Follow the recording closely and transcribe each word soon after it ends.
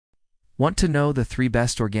Want to know the 3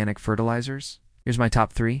 best organic fertilizers? Here's my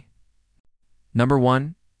top 3. Number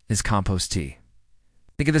 1 is Compost Tea.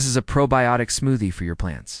 Think of this as a probiotic smoothie for your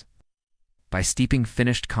plants. By steeping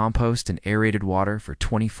finished compost in aerated water for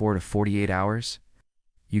 24 to 48 hours,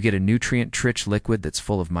 you get a nutrient-rich liquid that's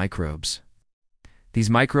full of microbes.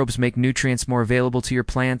 These microbes make nutrients more available to your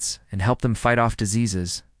plants and help them fight off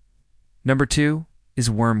diseases. Number 2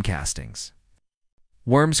 is worm castings.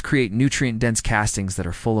 Worms create nutrient-dense castings that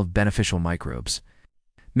are full of beneficial microbes.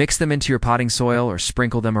 Mix them into your potting soil or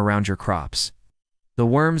sprinkle them around your crops. The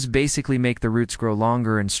worms basically make the roots grow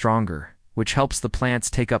longer and stronger, which helps the plants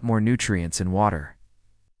take up more nutrients and water.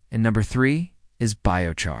 And number 3 is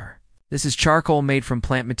biochar. This is charcoal made from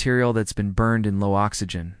plant material that's been burned in low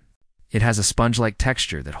oxygen. It has a sponge-like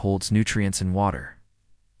texture that holds nutrients and water,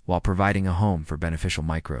 while providing a home for beneficial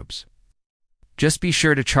microbes. Just be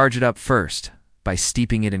sure to charge it up first by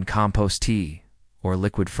steeping it in compost tea or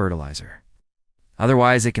liquid fertilizer.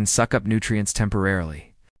 Otherwise, it can suck up nutrients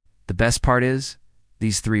temporarily. The best part is,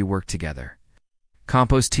 these 3 work together.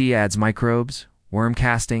 Compost tea adds microbes, worm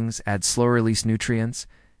castings add slow-release nutrients,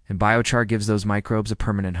 and biochar gives those microbes a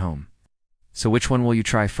permanent home. So which one will you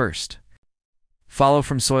try first? Follow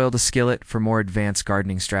From Soil to Skillet for more advanced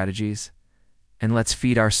gardening strategies, and let's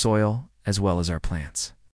feed our soil as well as our plants.